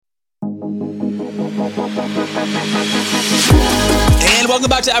And welcome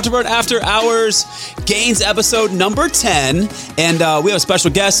back to Afterburn After Hours, Gains episode number 10. And we have a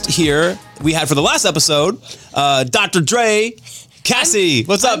special guest here we had for the last episode, Dr. Dre. Cassie,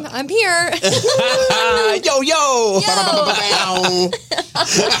 what's up? I'm here. Yo.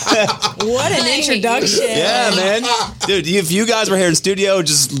 What an introduction. Yeah, man. Dude, if you guys were here in studio,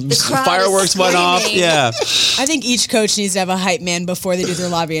 just fireworks went off. Yeah. I think each coach needs to have a hype man before they do their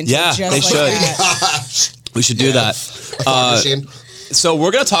lobbying. Yeah, just they should. We should do that. So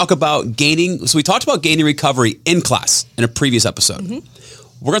we're going to talk about gaining. So we talked about gaining recovery in class in a previous episode.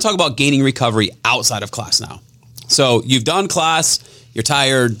 Mm-hmm. We're going to talk about gaining recovery outside of class now. So you've done class, you're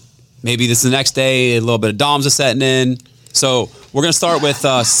tired, maybe this is the next day, a little bit of DOMS is setting in. So we're going to start with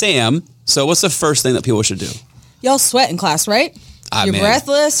Sam. So what's the first thing that people should do? Y'all sweat in class, right? You're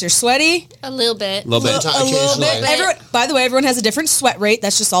breathless, you're sweaty. A little bit. A little bit. By the way, everyone has a different sweat rate.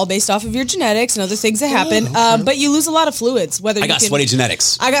 That's just all based off of your genetics and other things that happen. Okay. But you lose a lot of fluids. I got sweaty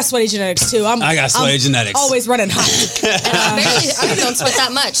genetics. I got sweaty genetics too. I got sweaty genetics. Always running hot. I don't sweat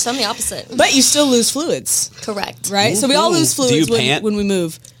that much, so I'm the opposite. But you still lose fluids. Correct. Right? So we all lose fluids when we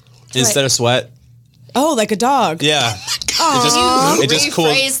move. Instead of sweat? Oh, like a dog. Yeah. It just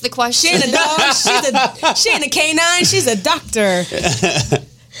rephrase the question. She ain't a dog. She ain't a canine. She's a doctor.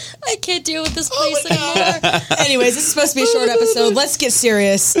 I can't deal with this place anymore. Anyways, this is supposed to be a short episode. Let's get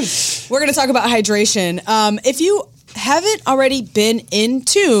serious. We're going to talk about hydration. If you haven't already been in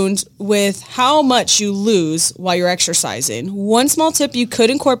tune with how much you lose while you're exercising, one small tip you could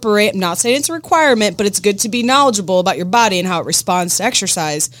incorporate, I'm not saying it's a requirement, but it's good to be knowledgeable about your body and how it responds to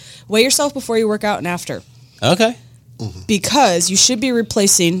exercise. Weigh yourself before you work out and after. Okay. Because you should be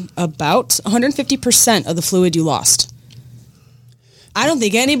replacing about 150% of the fluid you lost. I don't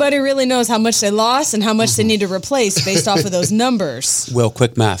think anybody really knows how much they lost and how much they need to replace based off of those numbers. Will,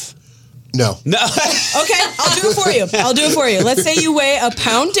 quick math. No. Okay, I'll do it for you. Let's say you weigh a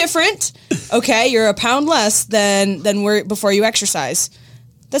pound different. Okay, you're a pound less than before you exercise.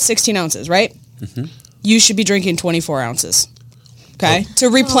 That's 16 ounces, right? Mm-hmm. You should be drinking 24 ounces. Okay, to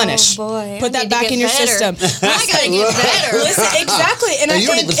replenish. Oh boy, put that back in your system. I gotta get better. Listen, exactly. And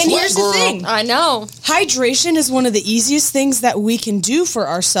here's the thing. I know. Hydration is one of the easiest things that we can do for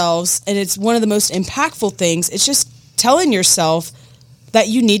ourselves, and it's one of the most impactful things. It's just telling yourself that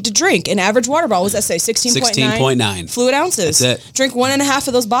you need to drink an average water bottle. What does that say? 16.9 fluid ounces. That's it. Drink 1.5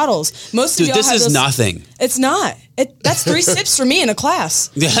 of those bottles. Most of y'all this have is those, nothing. It's not. That's 3 sips for me in a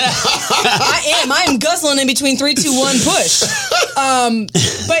class. I am guzzling in between 3, 2, 1 push.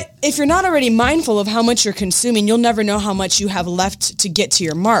 But if you're not already mindful of how much you're consuming, you'll never know how much you have left to get to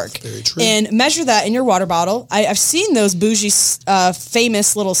your mark. Very true. And measure that in your water bottle. I've seen those bougie,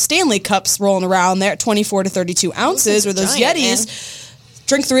 famous little Stanley cups rolling around there at 24 to 32 ounces, or those giant, Yetis. Man.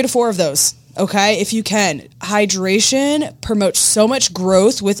 Drink 3 to 4 of those. Okay, if you can. Hydration promotes so much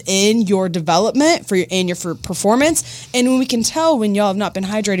growth within your development for your performance. And when we can tell when y'all have not been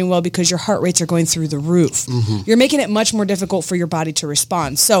hydrating well because your heart rates are going through the roof. Mm-hmm. You're making it much more difficult for your body to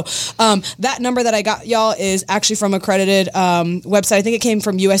respond. So that number that I got y'all is actually from accredited website. I think it came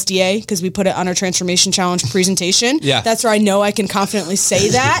from USDA because we put it on our Transformation Challenge presentation. Yeah. That's where I know I can confidently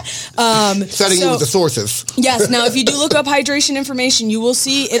say that. Setting you with the sources. Yes. Now, if you do look up hydration information, you will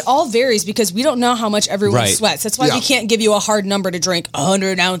see it all varies because we don't know how much everyone sweats. That's why we can't give you a hard number to drink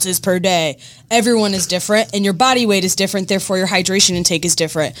 100 ounces per day. Everyone is different, and your body weight is different. Therefore, your hydration intake is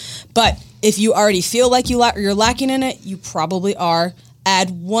different. But if you already feel like you're lacking in it, you probably are.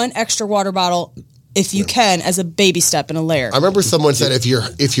 Add 1 extra water bottle if you can as a baby step and a layer. I remember someone said if you're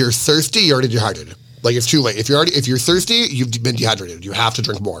thirsty, you're already dehydrated. Like it's too late. If you're thirsty, you've been dehydrated. You have to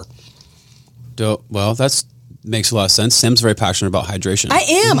drink more. Well, that's makes a lot of sense. Sam's very passionate about hydration. I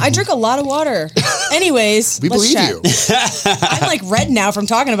am. I drink a lot lot of water. Anyways, we believe chat. you. I'm like red now from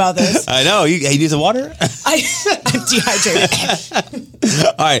talking about this. I know. You need some water? I'm dehydrated.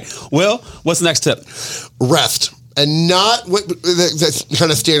 All right. Will, what's the next tip? Rest. And not what that's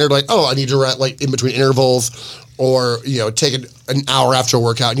kind of standard, like, oh, I need to rest like in between intervals or, take an hour after a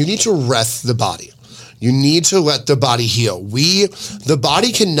workout. You need to rest the body. You need to let the body heal. The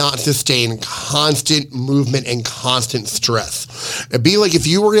body cannot sustain constant movement and constant stress. It'd be like if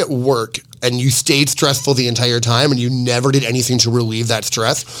you were at work and you stayed stressful the entire time and you never did anything to relieve that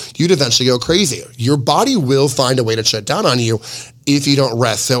stress, you'd eventually go crazy. Your body will find a way to shut down on you if you don't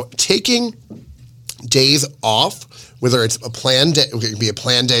rest. So taking days off, whether it's a planned day, it can be a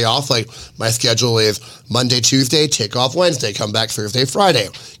planned day off. Like my schedule is Monday, Tuesday, take off Wednesday, come back Thursday, Friday.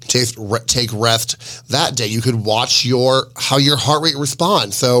 Take rest that day. You could watch how your heart rate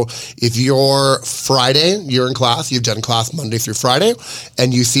responds. So if you're Friday, you're in class, you've done class Monday through Friday,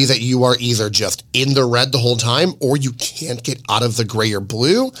 and you see that you are either just in the red the whole time or you can't get out of the gray or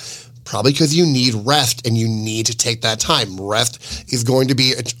blue, probably because you need rest and you need to take that time. Rest is going to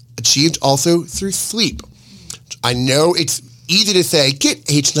be achieved also through sleep. I know it's easy to say, get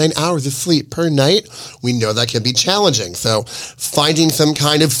 8 to 9 hours of sleep per night. We know that can be challenging. So finding some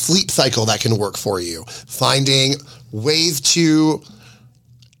kind of sleep cycle that can work for you. Finding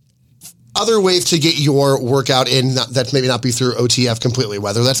other ways to get your workout in that maybe not be through OTF completely,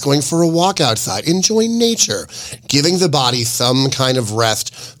 whether that's going for a walk outside, enjoying nature, giving the body some kind of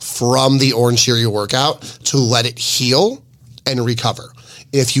rest from the Orange Theory workout to let it heal and recover.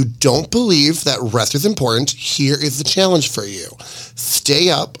 If you don't believe that rest is important, here is the challenge for you. Stay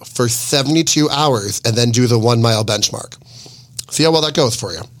up for 72 hours and then do the 1 mile benchmark. See how well that goes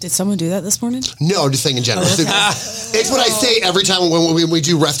for you. Did someone do that this morning? No, I'm just saying in general. It's what I say every time when we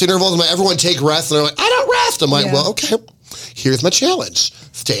do rest intervals. I'm like, everyone take rest. And they're like, I don't rest. I'm like, well, okay, here's my challenge.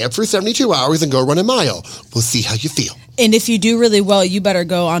 Stay up for 72 hours and go run a mile. We'll see how you feel. And if you do really well, you better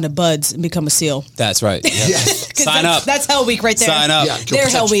go on to Buds and become a SEAL. That's right. Yep. Yes. Sign up. That's Hell Week right there. Sign up. Yeah, They're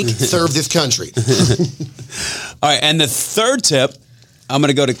Hell Week. Serve this country. All right, and the third tip, I'm going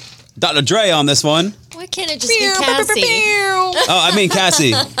to go to Dr. Dre on this one. Why can't it just be Cassie? Oh, I mean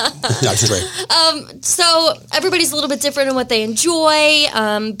Cassie. Dr. Dre. So everybody's a little bit different in what they enjoy,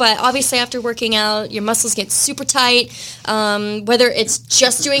 but obviously after working out, your muscles get super tight, whether it's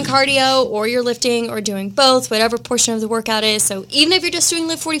just doing cardio or you're lifting or doing both, whatever portion of the workout is. So even if you're just doing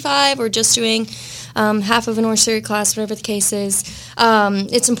Lift 45 or just doing half of an Orange Theory class, whatever the case is,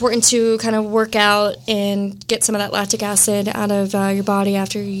 it's important to kind of work out and get some of that lactic acid out of your body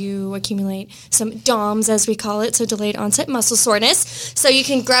after you accumulate some DOMS, as we call it, so delayed onset muscle soreness. So you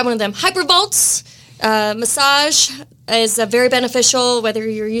can grab one of them. Hypervolts, massage is very beneficial, whether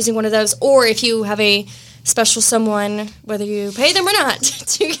you're using one of those or if you have a special someone, whether you pay them or not,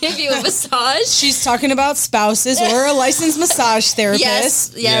 to give you a massage. She's talking about spouses or a licensed massage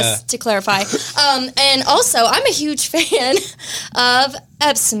therapist. Yes, to clarify. And also, I'm a huge fan of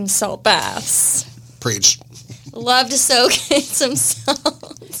Epsom salt baths. Preach. Love to soak in some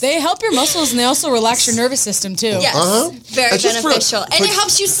salt. They help your muscles and they also relax your nervous system too. Yes, very It's just beneficial. And it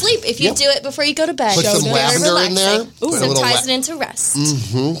helps you sleep if you do it before you go to bed. Put some Very lavender in there. relaxing. Put a So little ties it into rest.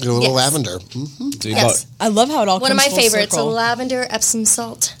 Get a little Yes. lavender. Yes. I love how it all One of comes my full favorites, a circle. lavender Epsom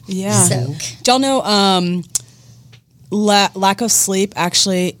salt Yeah. soak. Do y'all know lack of sleep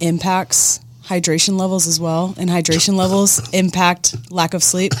actually impacts hydration levels as well, and hydration levels impact lack of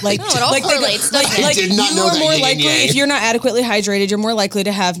sleep. Like, Oh, it all correlates, doesn't it? I did not you know are that, more yin and likely, yang. if you're not adequately hydrated, you're more likely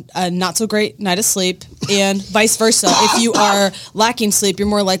to have a not so great night of sleep, and vice versa. If you are lacking sleep, you're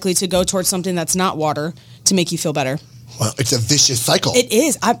more likely to go towards something that's not water to make you feel better. Well, it's a vicious cycle. It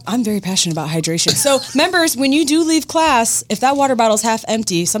is. I'm very passionate about hydration. So, members, when you do leave class, if that water bottle's half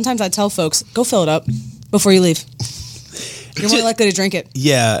empty, sometimes I tell folks, go fill it up before you leave. You're more likely to drink it.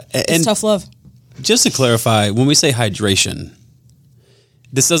 Yeah, It's and tough love. just to clarify, when we say hydration,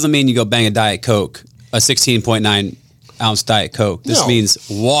 this doesn't mean you go bang a Diet Coke, a 16.9 ounce Diet Coke. This No. means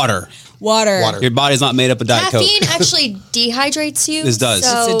water. Water. Your body's not made up of Diet Coke. Caffeine actually dehydrates you. This does.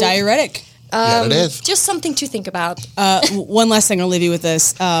 So It's a diuretic. Yeah, it is. just something to think about. One last thing I'll leave you with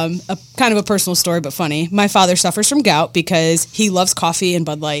this. A kind of a personal story, but funny. My father suffers from gout because he loves coffee and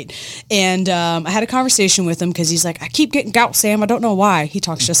Bud Light. And I had a conversation with him because he's like, I keep getting gout, Sam. I don't know why. He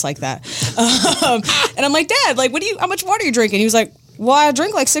talks just like that. And I'm like, Dad, like, how much water are you drinking? He was like, well, I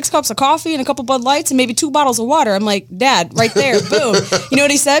drink like 6 cups of coffee and a couple Bud Lights and maybe 2 bottles of water. I'm like, Dad, right there, boom. You know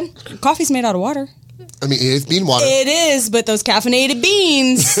what he said? Coffee's made out of water. I mean, it is bean water. It is, but those caffeinated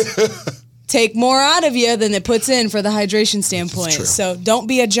beans take more out of you than it puts in for the hydration standpoint. true. So don't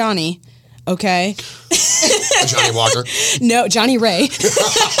be a Johnny, okay? Johnny Walker. No, Johnny Ray.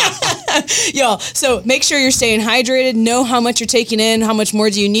 Y'all, so make sure you're staying hydrated. Know how much you're taking in, how much more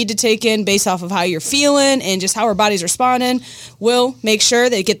do you need to take in based off of how you're feeling and just how our body's responding. We'll make sure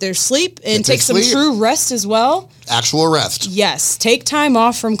they get their sleep and Get their take some sleep. true rest as well. Actual rest. Yes, take time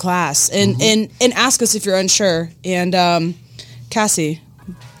off from class and ask us if you're unsure. And Cassie,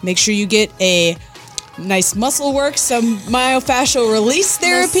 make sure you get a nice muscle work, some myofascial release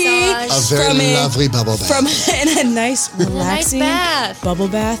therapy, Massage. A very From a- lovely bubble bath. and a nice relaxing bath. bubble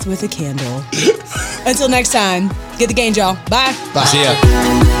bath with a candle. Until next time, get the game, y'all. Bye. Bye. See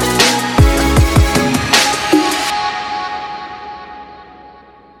ya.